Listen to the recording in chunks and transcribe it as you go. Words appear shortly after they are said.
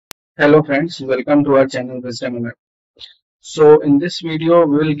Hello friends, welcome to our channel Wisdom MF. So in this video,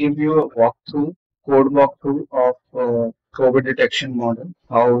 we will give you a code walkthrough of COVID detection model,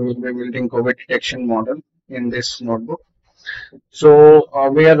 how we will be building COVID detection model in this notebook. So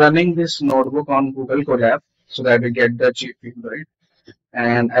we are running this notebook on Google Colab so that we get the cheap feel, right?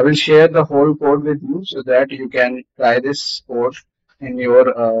 And I will share the whole code with you so that you can try this code in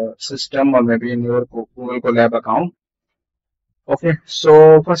your system or maybe in your Google Colab account. Okay,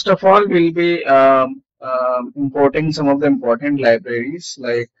 so first of all, we'll be importing some of the important libraries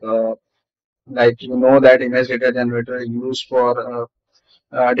like you know that image data generator is used for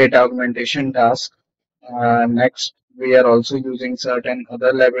data augmentation task. Next, we are also using certain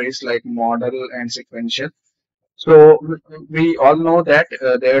other libraries like model and sequential. So we all know that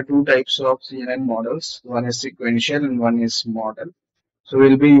there are two types of CNN models. One is sequential and one is model. So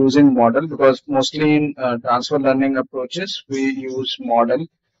we'll be using model because mostly in transfer learning approaches, we use model,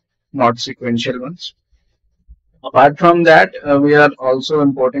 not sequential ones. Apart from that, we are also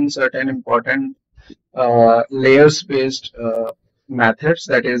importing certain important layers based methods,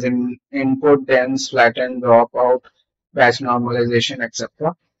 that is in input, dense, flatten, dropout, batch normalization,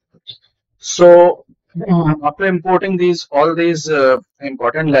 etc. So after importing all these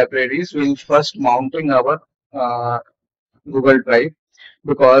important libraries, we'll first mounting our uh, Google Drive,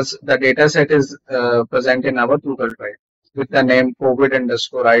 because the data set is present in our Google Drive with the name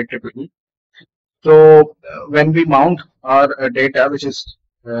COVID_IEEE. So when we mount our data, which is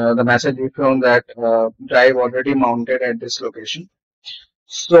the message we found that drive already mounted at this location.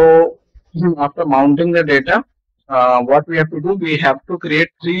 So after mounting the data, what we have to do, we have to create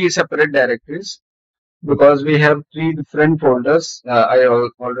three separate directories because we have three different folders. I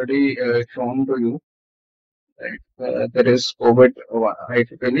already shown to you. Right? There is COVID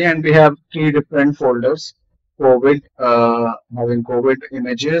IEEE, and we have three different folders. COVID, having COVID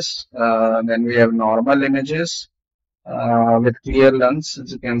images, then we have normal images with clear lungs,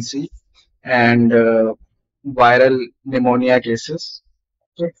 as you can see, and viral pneumonia cases.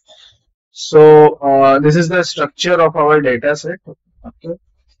 Okay. So this is the structure of our data set. Okay.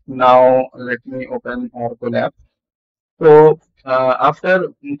 Now let me open our Colab. So after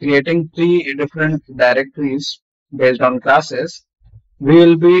creating three different directories based on classes, we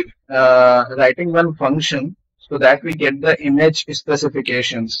will be writing one function so that we get the image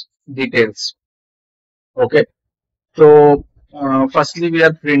specifications details. Okay. So firstly, we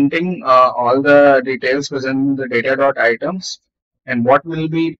are printing all the details present in the data.items, and what will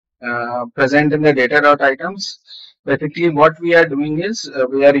be present in the data.items. Basically, what we are doing is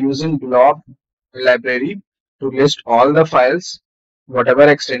we are using blob library to list all the files, whatever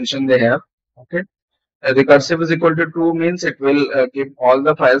extension they have. Okay. Recursive is equal to true means it will give all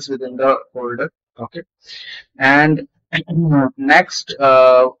the files within the folder. Okay. And next,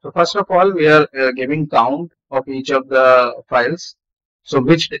 first of all, we are giving count of each of the files. So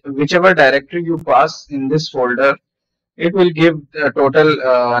whichever directory you pass in this folder, it will give the total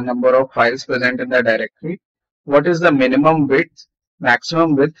number of files present in the directory. What is the minimum width,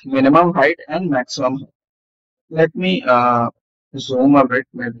 maximum width, minimum height, and maximum height? Let me zoom a bit,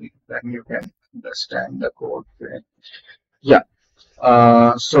 maybe then you can understand the code. Yeah.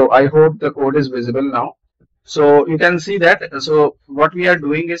 So I hope the code is visible now. So you can see that. So what we are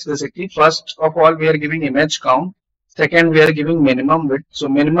doing is basically, first of all, we are giving image count. Second, we are giving minimum width. So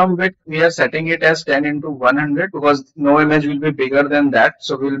minimum width, we are setting it as 10 into 100 because no image will be bigger than that.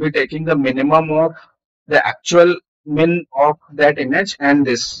 So we will be taking the minimum of the actual min of that image and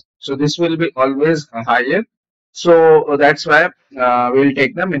this. So this will be always higher. So that's why we will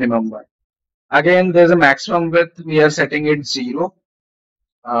take the minimum one. Again, there's a maximum width. We are setting it 0.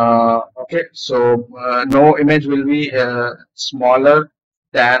 Okay, so no image will be smaller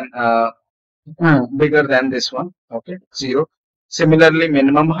than bigger than this one. Okay, 0. Similarly,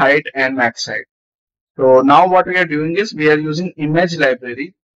 minimum height and max height. So now what we are doing is we are using image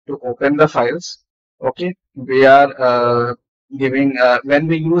library to open the files. Okay, we are giving when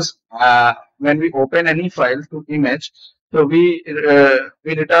we open any file to image, so we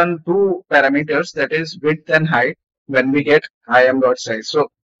return two parameters, that is width and height, when we get im.size.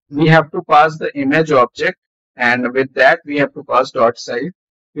 So we have to pass the image object, and with that we have to pass dot size.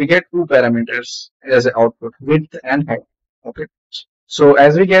 We get two parameters as an output, width and height. Okay. So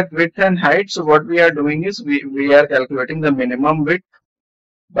as we get width and height, so what we are doing is we are calculating the minimum width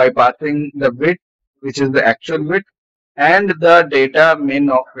by passing the width, which is the actual width, and the data min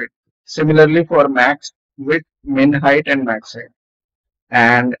of width. Similarly for max width, min height, and max height.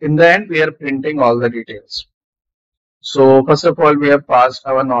 And in the end, we are printing all the details. So first of all, we have passed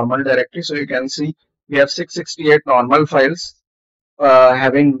our normal directory. So you can see we have 668 normal files.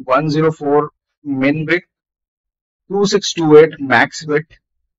 having 104 min width, 2628 max width,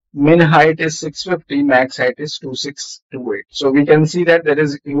 min height is 650, max height is 2628. So we can see that there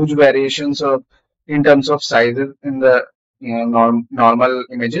is huge variations of in terms of sizes in the normal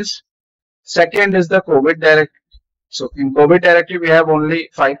images. Second is the COVID directive. So in COVID directive we have only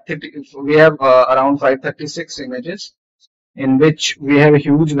 530, we have around 536 images, in which we have a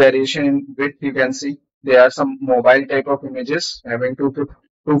huge variation in width. You can see there are some mobile type of images having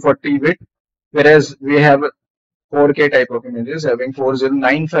 240 width, whereas we have 4K type of images having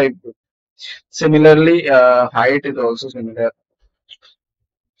 4095 width. Similarly, height is also similar.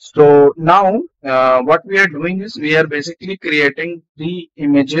 So now what we are doing is we are basically creating the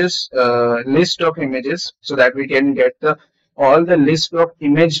images, list of images, so that we can get the all the list of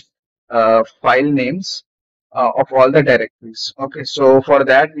image file names of all the directories. Okay, so for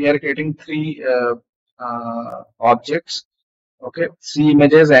that we are creating three objects. Okay, C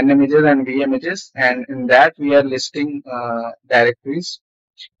images, N images, and V images, and in that we are listing directories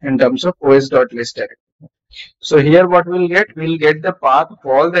in terms of os.list directory. So here what we'll get the path of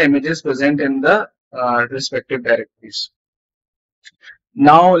all the images present in the respective directories.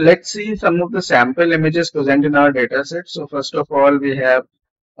 Now let's see some of the sample images present in our data set. So first of all, we have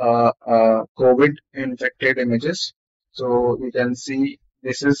COVID infected images. So you can see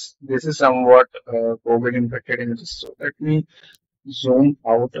this is somewhat COVID infected images. So let me zoom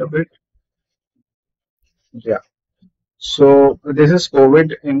out a bit. Yeah. So this is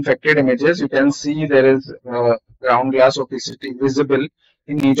COVID infected images. You can see there is ground glass opacity visible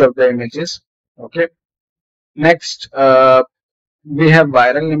in each of the images. Okay. Next, we have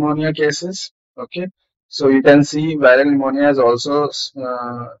viral pneumonia cases. Okay. So you can see viral pneumonia is also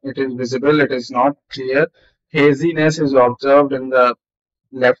it is visible. It is not clear. Haziness is observed in the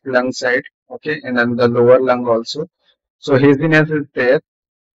left lung side. Okay, and then the lower lung also. So haziness is there,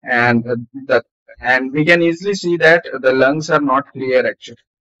 and we can easily see that the lungs are not clear actually.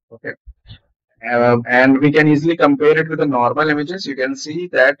 Okay, and we can easily compare it with the normal images. You can see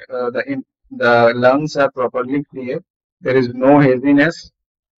that the lungs are properly clear. There is no haziness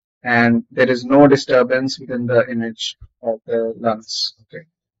and there is no disturbance within the image of the lungs. Okay.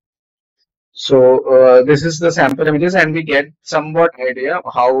 So this is the sample images, and we get somewhat idea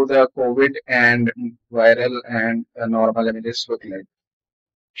of how the COVID and viral and normal images look like.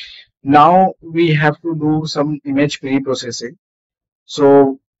 Now we have to do some image pre-processing.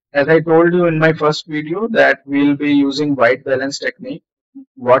 So as I told you in my first video that we'll be using white balance technique.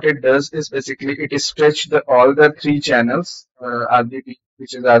 What it does is basically it is stretch all the three channels, RGB,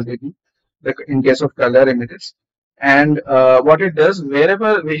 which is RGB, in case of color images. And what it does,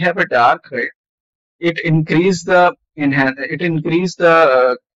 wherever we have a dark red, it increase the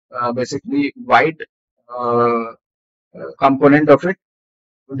basically white component of it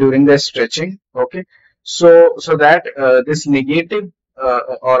during the stretching. Okay, so that this negative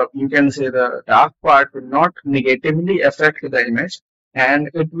or you can say the dark part will not negatively affect the image, and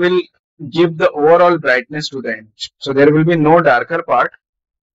it will give the overall brightness to the image. So there will be no darker part,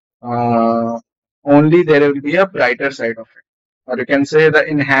 only there will be a brighter side of it, or you can say the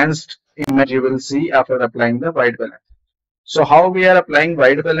enhanced image you will see after applying the white balance. So how we are applying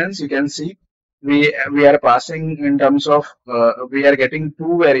white balance, you can see we are passing in terms of we are getting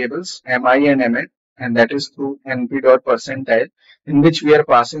two variables, mi and mn, and that is through np.percentile, in which we are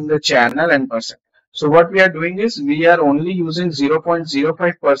passing the channel and percent. So what we are doing is we are only using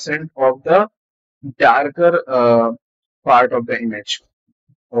 0.05% of the darker part of the image.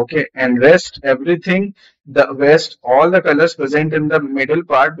 Okay, and rest everything, all the colors present in the middle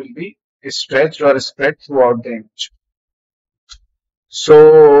part will be stretched or spread throughout the image.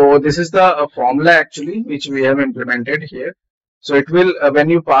 So this is the formula actually which we have implemented here. So it will when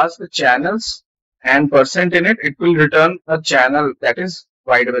you pass the channels and percent in it, it will return a channel that is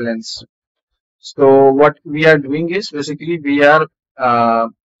white balance. So what we are doing is basically we are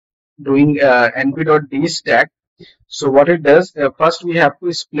doing np.d stack. So what it does, first we have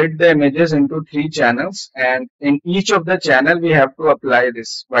to split the images into three channels, and in each of the channel we have to apply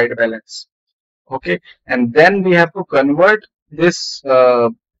this white balance. Okay, and then we have to convert this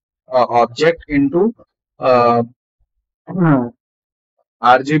object into uh,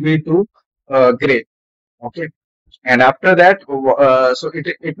 RGB to gray. Okay, and after that, so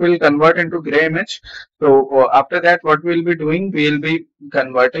it will convert into gray image. So after that, what we'll be doing, we'll be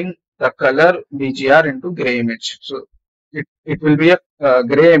converting the color BGR into gray image. So it will be a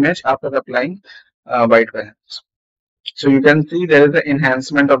gray image after applying white balance. So you can see there is the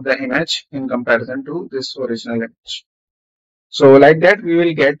enhancement of the image in comparison to this original image. So like that, we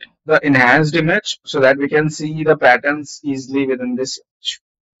will get the enhanced image so that we can see the patterns easily within this image.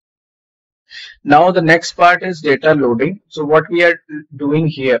 Now the next part is data loading. So what we are doing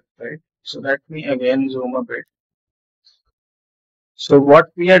here, right? So let me again zoom a bit. So what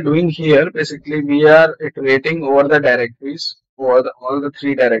we are doing here, basically we are iterating over the directories, over all the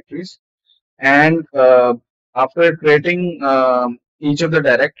three directories, and after iterating each of the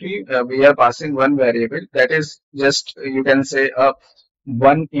directory, we are passing one variable that is just, you can say,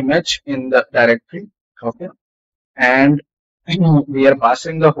 one image in the directory, okay, and we are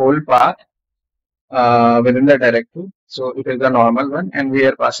passing the whole path within the directory. So it is the normal one, and we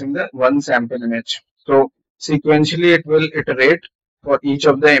are passing the one sample image. So sequentially, it will iterate for each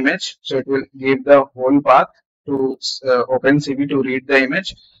of the image. So it will give the whole path to OpenCV to read the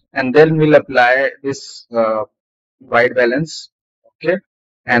image, and then we'll apply this white balance, okay,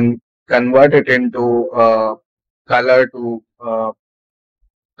 and convert it into color to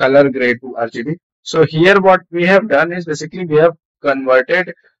color gray to RGB. So here what we have done is basically we have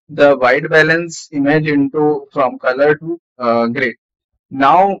converted the white balance image into from color to gray.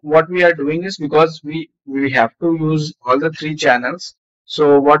 Now what we are doing is, because we have to use all the three channels,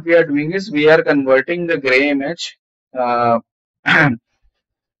 so what we are doing is we are converting the gray image uh, to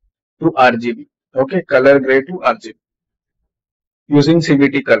RGB, okay, color gray to RGB using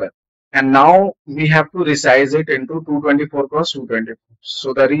CVT color. And now we have to resize it into 224 cross 224.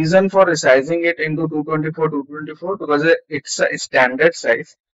 So the reason for resizing it into 224 because it's a standard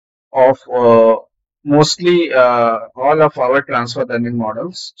size of mostly all of our transfer learning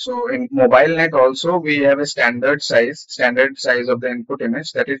models. So in MobileNet also we have a standard size of the input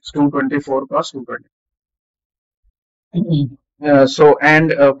image, that is 224 cross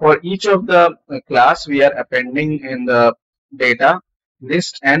 224. For each of the class, we are appending in the data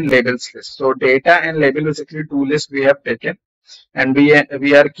list and labels list. So data and label is actually two lists we have taken, and we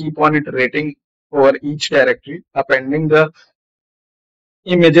are keep on iterating over each directory, appending the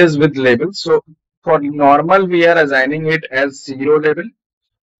images with labels. So for normal, we are assigning it as 0 label.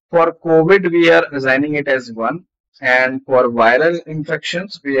 For COVID, we are assigning it as 1, and for viral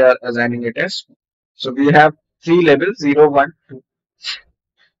infections, we are assigning it as 2. So we have three labels: 0, 1, 2.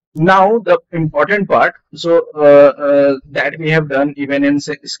 Now the important part, so that we have done even in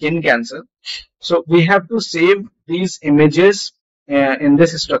skin cancer. So we have to save these images in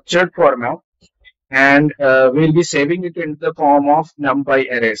this structured format, and we'll be saving it in the form of numpy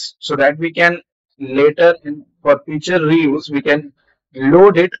arrays, so that we can later for future reuse we can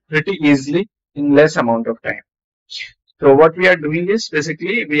load it pretty easily in less amount of time. So what we are doing is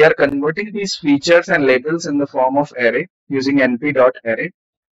basically we are converting these features and labels in the form of array using np.array.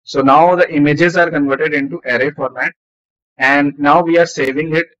 So now the images are converted into array format, and now we are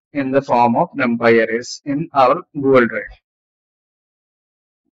saving it in the form of numpy arrays in our Google Drive.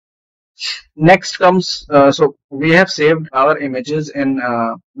 Next comes, so we have saved our images in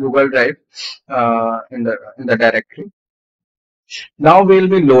Google Drive in the directory. Now we will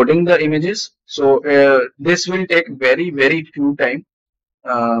be loading the images. So this will take very few time,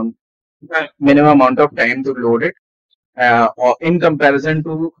 um, minimum amount of time to load it. Or in comparison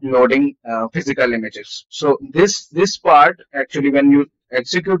to loading physical images. So this part, actually when you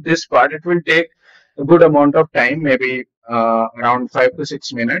execute this part, it will take a good amount of time, maybe around 5 to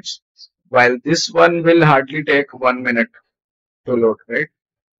 6 minutes, while this one will hardly take 1 minute to load, right?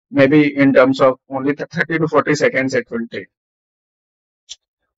 Maybe in terms of only 30 to 40 seconds it will take.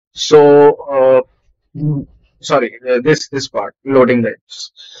 So sorry, this part loading the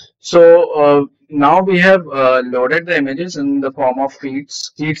images. So now we have loaded the images in the form of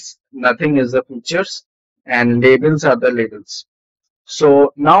feeds. Nothing is the features, and labels are the labels.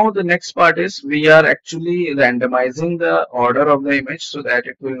 So now the next part is we are actually randomizing the order of the image so that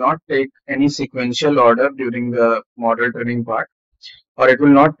it will not take any sequential order during the model training part, or it will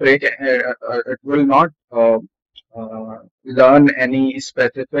not take learn any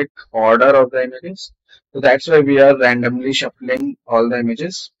specific order of the images. So that's why we are randomly shuffling all the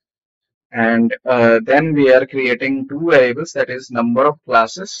images, and then we are creating two variables, that is number of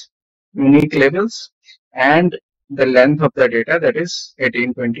classes, unique labels, and the length of the data, that is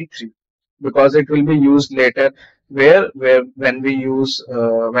 1823, because it will be used later where when we use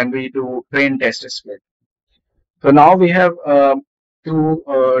when we do train test split. So now we have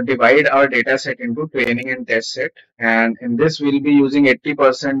to divide our data set into training and test set, and in this we'll be using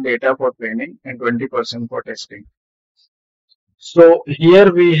 80% data for training and 20% for testing. So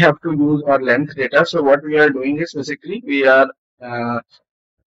here we have to use our length data. So what we are doing is basically we are uh,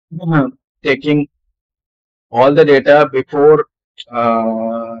 taking all the data before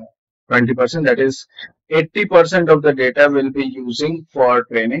 20%, that is 80% of the data will be using for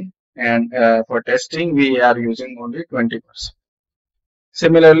training, and for testing we are using only 20%.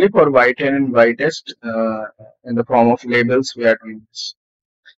 Similarly, for Y10 and Y-test, in the form of labels, we are doing this.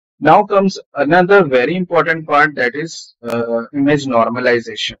 Now comes another very important part, that is image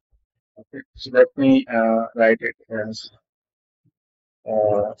normalization. Okay, so let me write it as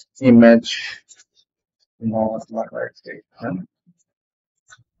image normalization.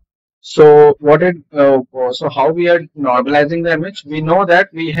 So so how we are normalizing the image? We know that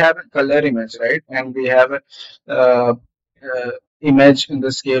we have a color image, right? And we have a image in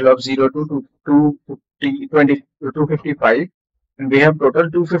the scale of 0 to 250, 20 to 255, and we have total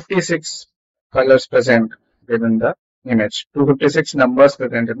 256 colors present within the image, 256 numbers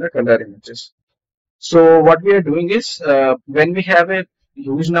present in the color images. So what we are doing is, when we have a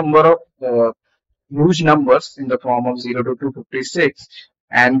huge number of huge numbers in the form of 0 to 256,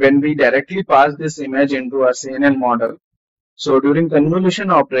 and when we directly pass this image into a CNN model, so during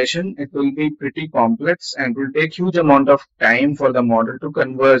convolution operation, it will be pretty complex and will take huge amount of time for the model to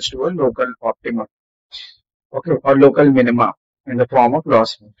converge to a local optimum, okay, or local minima in the form of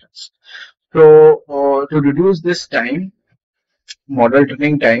loss functions. So to reduce this time, model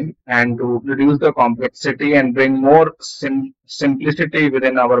training time, and to reduce the complexity and bring more simplicity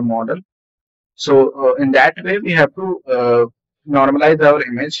within our model, so in that way, we have to normalize our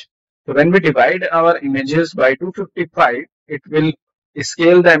image. So when we divide our images by 255, it will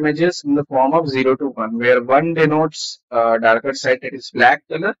scale the images in the form of 0 to 1, where 1 denotes darker side, that is black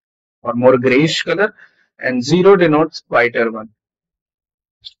color or more grayish color, and 0 denotes whiter one.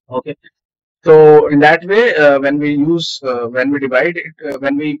 Okay. So in that way, when we divide it,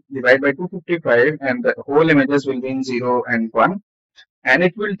 when we divide by 255, and the whole images will be in 0 and 1, and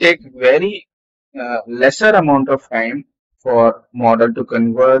it will take very lesser amount of time for model to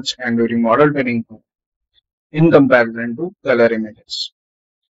converge and during model training in comparison to color images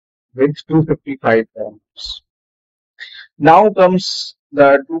with 255 parameters. Now comes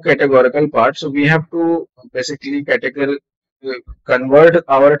the two categorical part. So we have to basically convert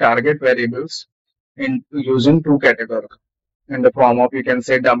our target variables in using two categorical in the form of, you can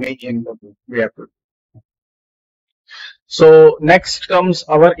say, dummy input. We have to. So next comes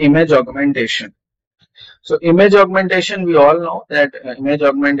our image augmentation. So image augmentation, we all know that image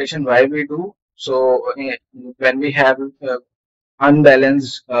augmentation, why we do. So when we have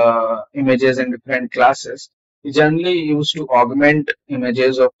unbalanced images in different classes, we generally use to augment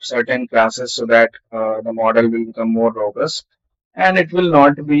images of certain classes so that the model will become more robust and it will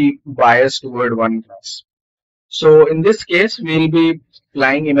not be biased toward one class. So in this case, we'll be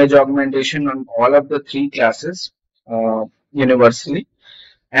applying image augmentation on all of the three classes universally.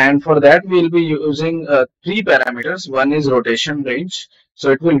 And for that, we'll be using three parameters. One is rotation range.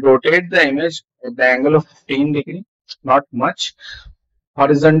 So it will rotate the image at the angle of 15 degree, not much.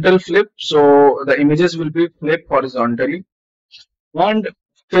 Horizontal flip. So the images will be flipped horizontally. And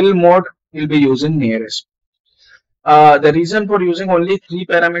fill mode will be using nearest. The reason for using only three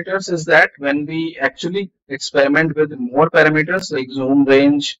parameters is that when we actually experiment with more parameters like zoom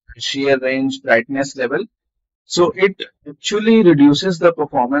range, shear range, brightness level, so it actually reduces the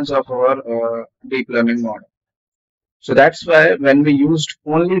performance of our deep learning model. So that's why when we used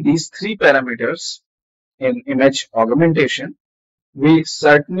only these three parameters in image augmentation, we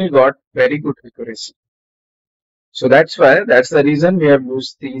certainly got very good accuracy. So that's the reason we have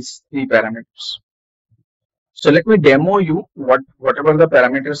used these three parameters. So let me demo you whatever the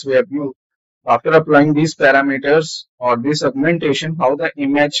parameters we have used. After applying these parameters or this augmentation, how the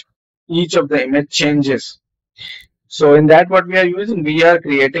image, each of the image changes. So in that, what we are using, we are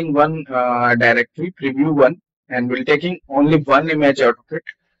creating one directory, preview one, and we're taking only one image out of it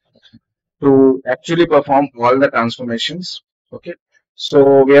to actually perform all the transformations. Okay.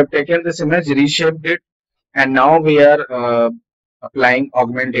 So we have taken this image, reshaped it, and now we are applying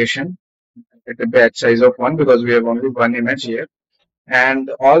augmentation at a batch size of 1 because we have only one image here.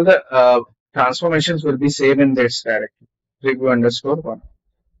 And all the transformations will be saved in this directory, preview_1,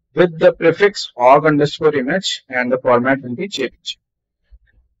 with the prefix aug_image, and the format will be JPG.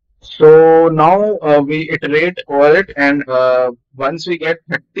 So now we iterate over it, and once we get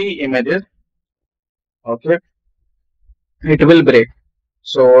 30 images, okay, it will break.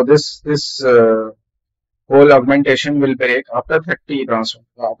 So this whole augmentation will break after 30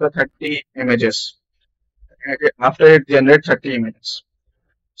 images, after it generates 30 images.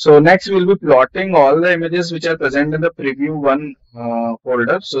 So next we'll be plotting all the images which are present in the preview one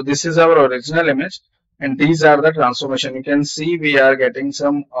folder. So this is our original image, and these are the transformation. You can see we are getting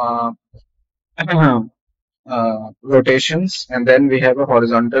some rotations, and then we have a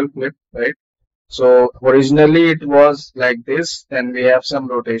horizontal flip, right? So originally it was like this, then we have some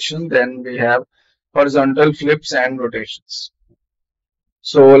rotation, then we have horizontal flips and rotations.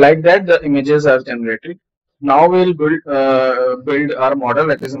 So like that the images are generated. Now we'll build our model.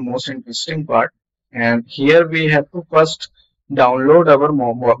 That is the most interesting part. And here we have to first download our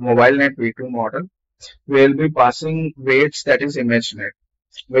MobileNet V2 model. We'll be passing weights, that is ImageNet.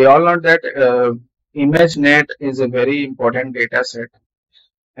 We all know that ImageNet is a very important data set,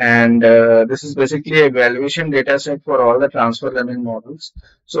 and this is basically a evaluation data set for all the transfer learning models.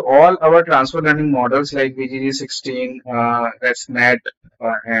 So all our transfer learning models like VGG16, ResNet,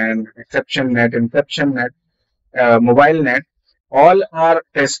 and ExceptionNet, InceptionNet, MobileNet, all are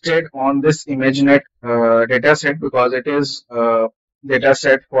tested on this ImageNet data set, because it is data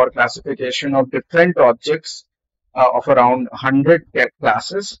set for classification of different objects of around 100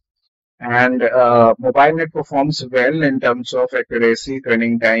 classes. And MobileNet performs well in terms of accuracy,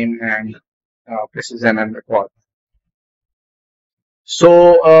 training time, and precision and recall.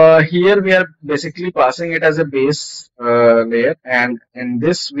 So here we are basically passing it as a base layer, and in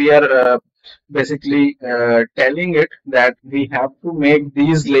this we are basically telling it that we have to make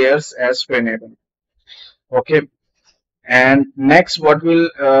these layers as trainable. Okay. And next, what will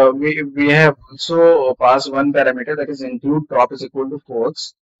we have also passed one parameter, that is include top is equal to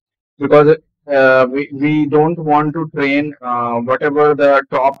false, because we don't want to train whatever the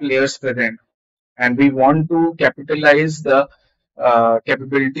top layers present, and we want to capitalize the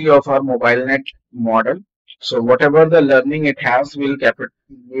capability of our MobileNet model. So whatever the learning it has, will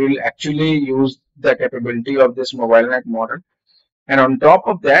actually use the capability of this MobileNet model, and on top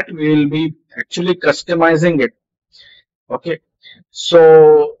of that we will be actually customizing it. Okay.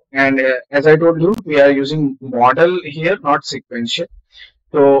 So, and as I told you, we are using model here, not sequential.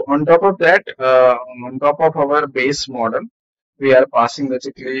 So on top of that, on top of our base model, we are passing,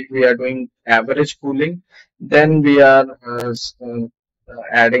 basically we are doing average pooling. Then we are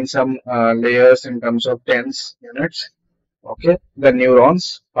adding some layers in terms of tens units. Okay, the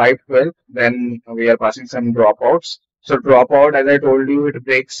neurons 512. Then we are passing some dropouts. So dropout, as I told you, it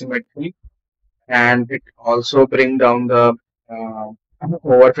breaks symmetry, and it also bring down the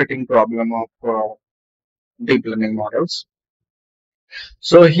overfitting problem of deep learning models.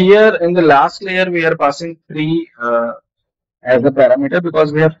 So here in the last layer, we are passing three as a parameter,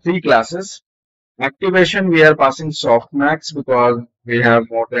 because we have three classes. Activation, we are passing softmax because we have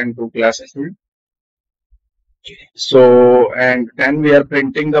more than two classes here. So, and then we are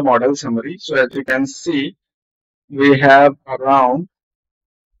printing the model summary. So as you can see, we have around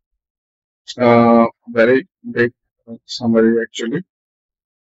very big summary actually.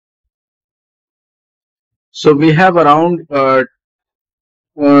 So we have around uh,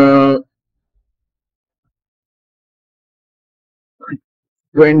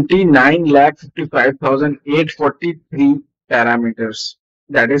 29,55,843 parameters,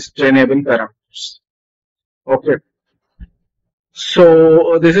 that is trainable parameters. Okay.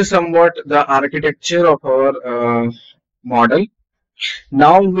 So this is somewhat the architecture of our model.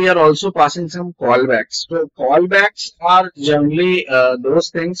 Now we are also passing some callbacks. So callbacks are generally those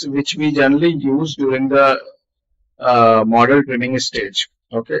things which we generally use during the model training stage.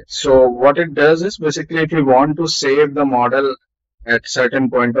 Okay. So what it does is, basically if you want to save the model at certain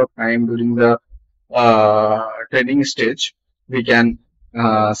point of time during the training stage, we can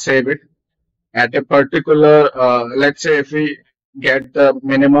save it at a particular, let's say if we get the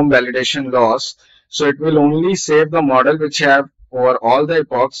minimum validation loss, so it will only save the model which have over all the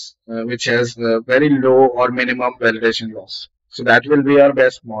epochs which has very low or minimum validation loss. So that will be our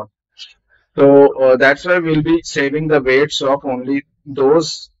best model. So that's why we'll be saving the weights of only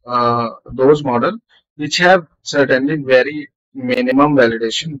those model which have certainly very minimum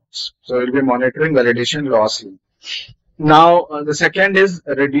validation. So we'll be monitoring validation loss. Now, the second is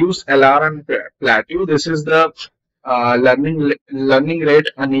reduce alarm plateau. This is the learning rate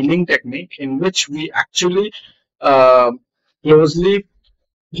annealing technique, in which we actually uh, closely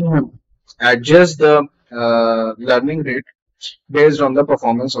adjust the learning rate based on the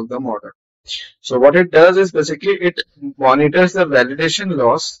performance of the model. So what it does is, basically it monitors the validation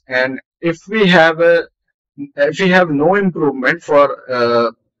loss, and if we have no improvement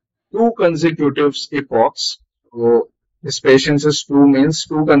for two consecutive epochs. So this patience is 2 means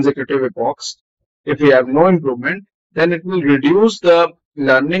two consecutive epochs. If we have no improvement, then it will reduce the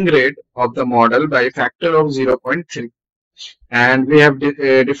learning rate of the model by a factor of 0.3. And we have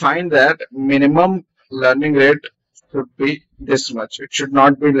defined that minimum learning rate should be this much. It should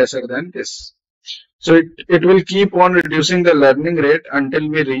not be lesser than this. So it will keep on reducing the learning rate until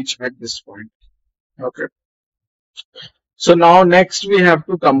we reach at this point. Okay. So now next we have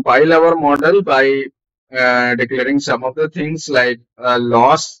to compile our model by declaring some of the things like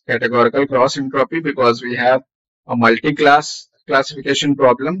loss, categorical cross entropy, because we have a multi-class classification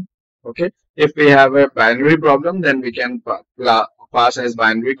problem. Okay, if we have a binary problem, then we can pass as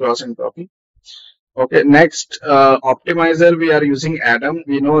binary cross entropy. Okay, next optimizer, we are using Adam.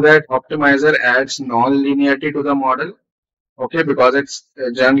 We know that optimizer adds non-linearity to the model. Okay, because it's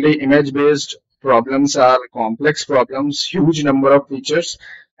generally image based problems are complex problems, huge number of features,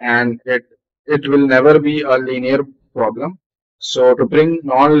 and it will never be a linear problem. So to bring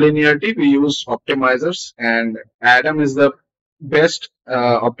non-linearity, we use optimizers, and Adam is the best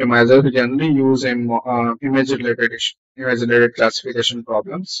optimizer we generally use in image related classification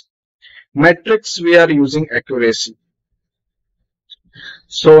problems. Metrics, we are using accuracy.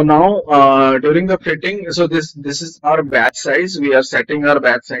 So now during the fitting, so this is our batch size. We are setting our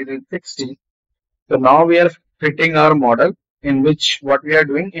batch size in 60. So now we are fitting our model, in which what we are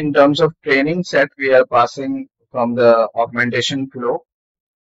doing in terms of training set, we are passing from the augmentation flow.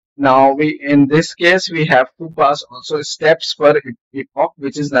 Now in this case, we have to pass also steps per epoch,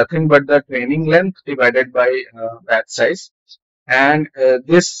 which is nothing but the training length divided by batch size. And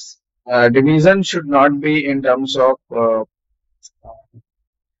this division should not be in terms of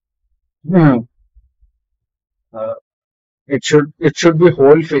hmm, uh, it should be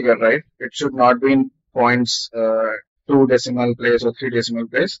whole figure, right? It should not be in points, 2 decimal place or 3 decimal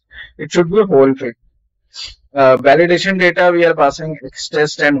place. It should be whole figure. Validation data, we are passing X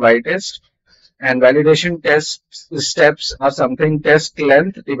test and Y test, and validation test steps are something test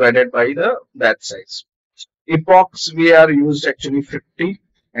length divided by the batch size. Epochs, we are used actually 50,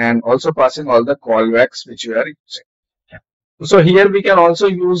 and also passing all the callbacks which we are using. So here we can also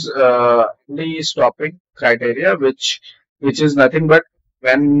use the stopping criteria, which is nothing but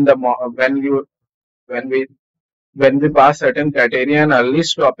when the when we when we pass certain criteria, an early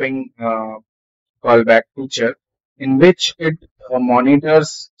stopping callback feature, in which it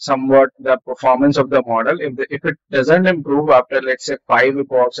monitors somewhat the performance of the model. If it doesn't improve after, let's say, 5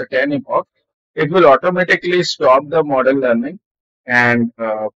 epochs or 10 epochs, it will automatically stop the model learning, and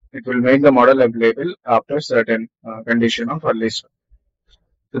it will make the model available after certain condition of early stop.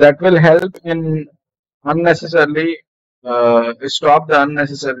 So that will help in unnecessarily stop the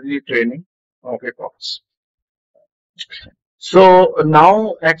unnecessary training of epochs. So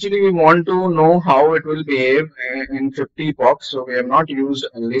now actually we want to know how it will behave in 50 epochs. So we have not used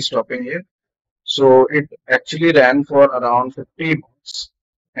early stopping here. So it actually ran for around 50 epochs,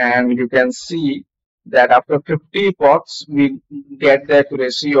 and you can see that after 50 epochs we get the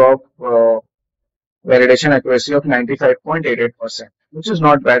accuracy of validation accuracy of 95.88%, which is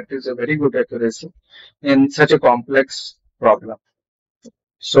not bad. It is a very good accuracy in such a complex problem.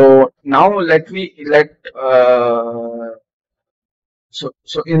 So now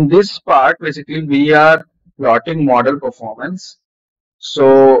so in this part, basically we are plotting model performance.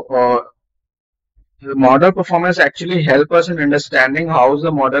 So the model performance actually help us in understanding how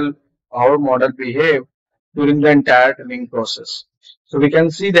our model behave during the entire training process. So we can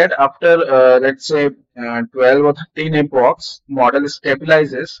see that after let's say 12 or 13 epochs, model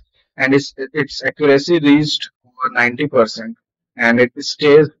stabilizes, and its accuracy reached over 90%, and it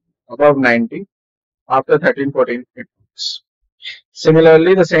stays above 90 after 13-14 epochs.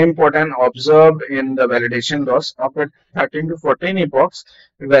 Similarly, the same pattern observed in the validation loss. After 13 to 14 epochs,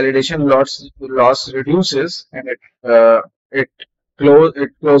 validation loss reduces, and it it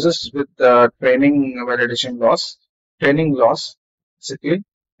closes with training loss basically,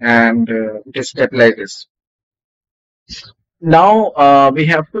 and it stabilizes. Now we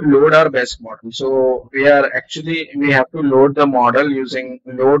have to load our best model. So we have to load the model using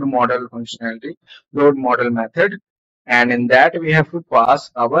load model functionality, load model method, and in that we have to pass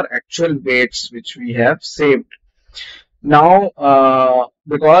our actual weights which we have saved. Now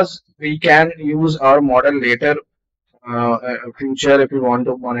because we can use our model later, future, if we want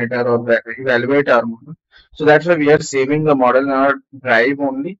to monitor or evaluate our model. So that's why we are saving the model in our drive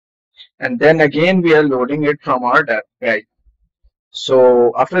only, and then again we are loading it from our drive.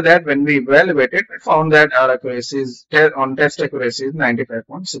 So after that, when we evaluated, we found that our accuracy is on test accuracy is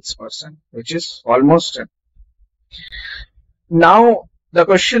 95.6%, which is almost 10. Now the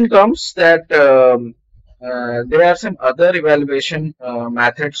question comes that there are some other evaluation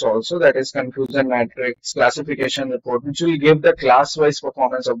methods also, that is confusion matrix, classification report, which will give the class-wise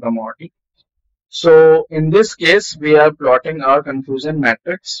performance of the model. So in this case, we are plotting our confusion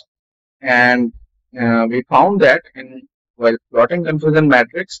matrix, and we found that while plotting confusion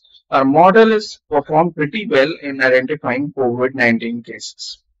matrix, our model is performed pretty well in identifying COVID-19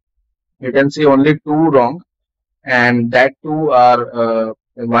 cases. You can see only 2 wrong, and that two are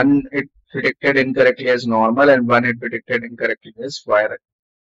one it predicted incorrectly as normal and one it predicted incorrectly as viral.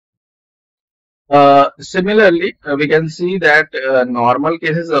 Similarly, we can see that normal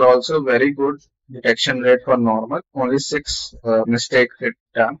cases are also very good detection rate for normal. Only six mistakes it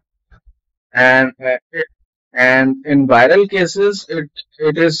done, and and in viral cases,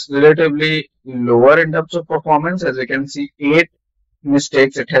 it is relatively lower in terms of performance. As you can see, eight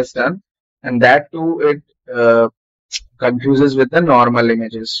mistakes it has done, and that too it confuses with the normal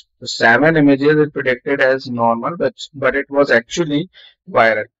images. The seven images it predicted as normal, but it was actually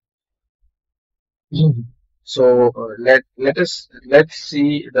viral. So let's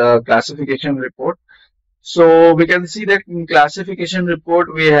see the classification report. So we can see that in classification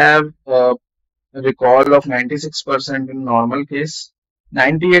report we have a recall of 96% in normal case,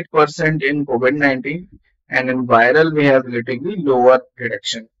 98% in COVID-19, and in viral we have relatively lower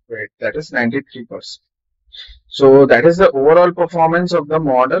detection rate, that is 93%. So that is the overall performance of the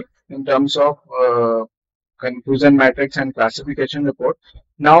model in terms of confusion matrix and classification report.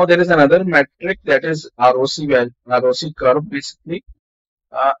 Now there is another metric, that is ROC value, ROC curve basically.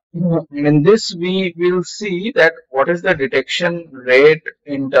 In this we will see that what is the detection rate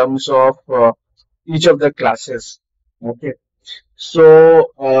in terms of each of the classes. Okay,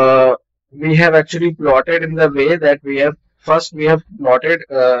 so we have actually plotted in the way that we have first we have plotted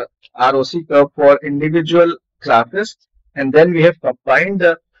ROC curve for individual classes, and then we have combined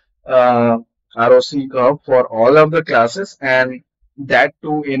the uh, ROC curve for all of the classes, and that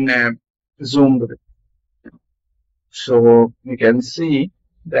too in zoomed way. So you can see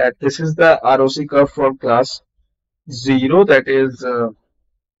that this is the ROC curve for class 0, that is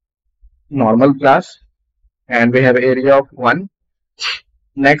normal class, and we have area of 1.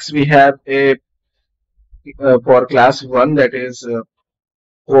 Next we have a for class 1, that is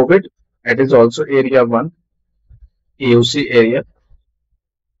COVID, that is also area 1, AUC area.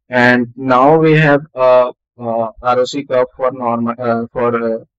 And now we have ROC curve for normal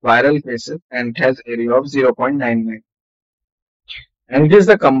for viral cases, and it has area of 0.99. And it is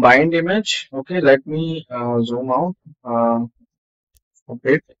the combined image. Okay, let me zoom out.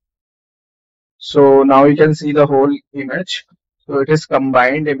 Okay, so now you can see the whole image. So it is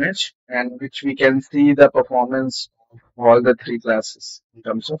combined image, and which we can see the performance of all the three classes in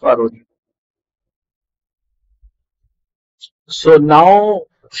terms of ROC. So now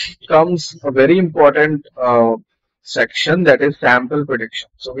comes a very important section, that is sample prediction.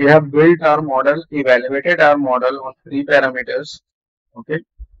 So we have built our model, evaluated our model on three parameters. Okay,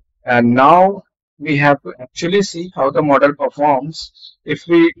 and now we have to actually see how the model performs if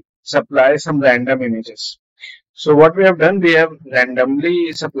we supply some random images. So what we have done, we have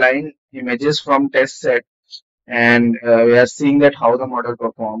randomly supplying images from test set, and we are seeing that how the model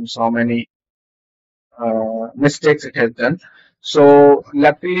performs, how many mistakes it has done. So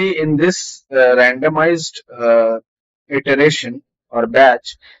luckily in this randomized iteration or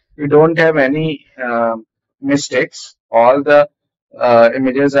batch, we don't have any mistakes. All the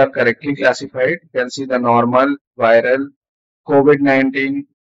images are correctly classified. You can see the normal, viral, COVID-19.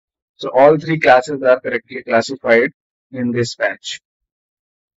 So all three classes are correctly classified in this batch.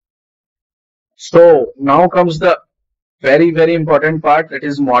 So now comes the very important part, that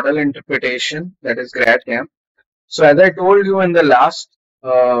is model interpretation, that is GRAD-CAM. So as I told you in the last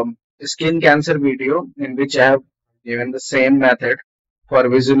skin cancer video, in which I have given the same method for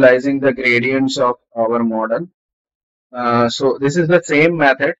visualizing the gradients of our model. So this is the same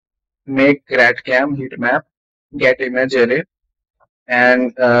method, make GRAD-CAM Heatmap, get image array,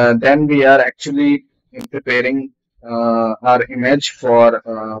 and then we are actually preparing our image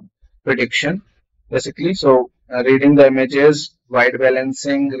for prediction basically. So reading the images, white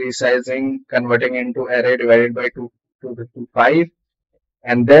balancing, resizing, converting into array divided by 2 to 5,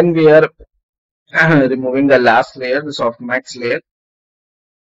 and then we are removing the last layer, the softmax layer,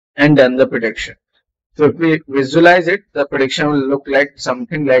 and then the prediction. So if we visualize it, the prediction will look like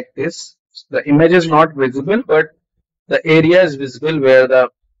something like this. The image is not visible, but the area is visible where the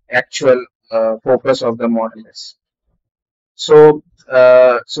actual focus of the model is. So,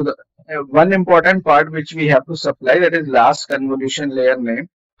 the one important part which we have to supply, that is last convolution layer name.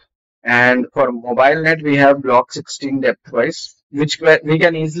 And for MobileNet, we have block 16 depthwise, which we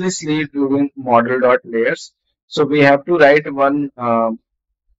can easily see during model.layers. So we have to write one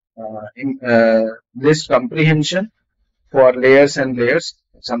list comprehension for layers and layers,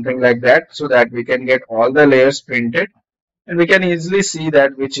 something like that, so that we can get all the layers printed, and we can easily see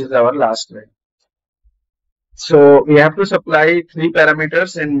that which is our last layer. So we have to supply three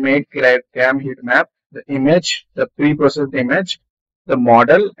parameters in make GRAD-CAM Heatmap: the image, the pre-processed image, the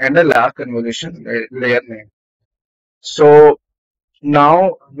model, and the last convolution layer name. So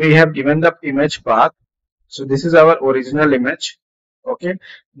now we have given the image path. So this is our original image. Okay.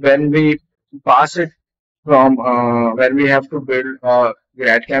 When we pass it from when we have to build a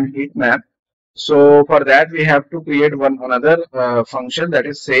GRAD-CAM heat map. So for that we have to create one another function, that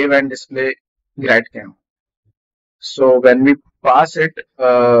is save and display GRAD-CAM. So when we pass it,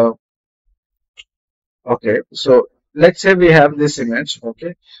 okay, so let's say we have this image,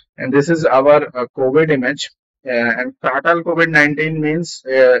 okay, and this is our COVID image, and fatal COVID-19 means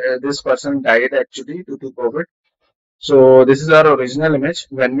this person died actually due to COVID. So this is our original image.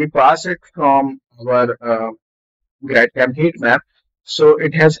 When we pass it from our GRAD-CAM heat map, so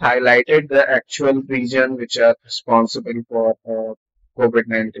it has highlighted the actual region which are responsible for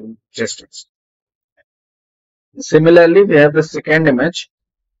COVID-19 testing. Similarly, we have the second image.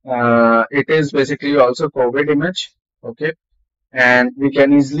 It is basically also COVID image, okay, and we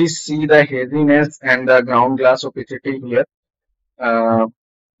can easily see the haziness and the ground glass opacity here, uh,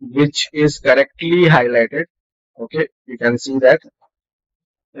 which is correctly highlighted. Okay, you can see that.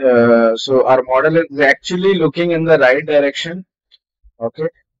 So our model is actually looking in the right direction, okay,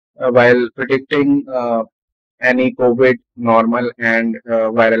 while predicting any COVID, normal, and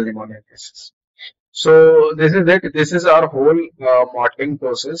viral pneumonia cases. So this is it. This is our whole modeling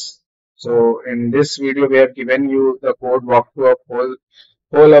process. So in this video, we have given you the code walkthrough of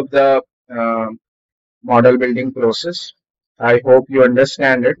whole of the uh, model building process. I hope you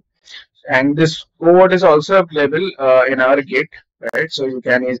understand it. And this code is also available in our Git, right? So you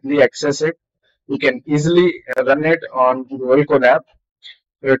can easily access it. You can easily run it on Google Colab.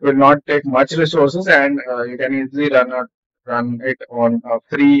 It will not take much resources, and you can easily run it on a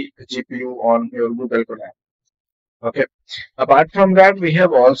free GPU on your Google Colab. Okay. Apart from that, we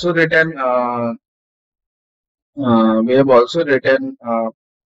have also written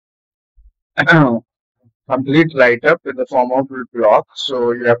complete write-up in the form of blog.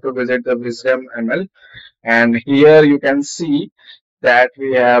 So you have to visit the Wisdom ML, and here you can see that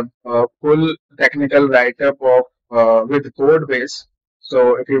we have a full technical write-up of with code base.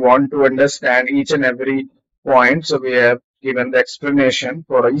 So if you want to understand each and every point, so we have given the explanation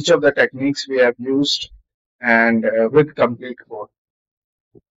for each of the techniques we have used, and with complete code.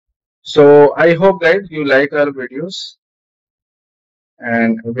 So I hope guys you like our videos,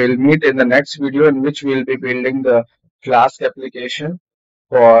 and we'll meet in the next video in which we'll be building the Flask application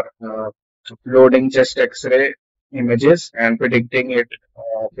for uploading chest X-ray images and predicting it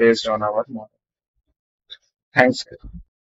based on our model. Thanks.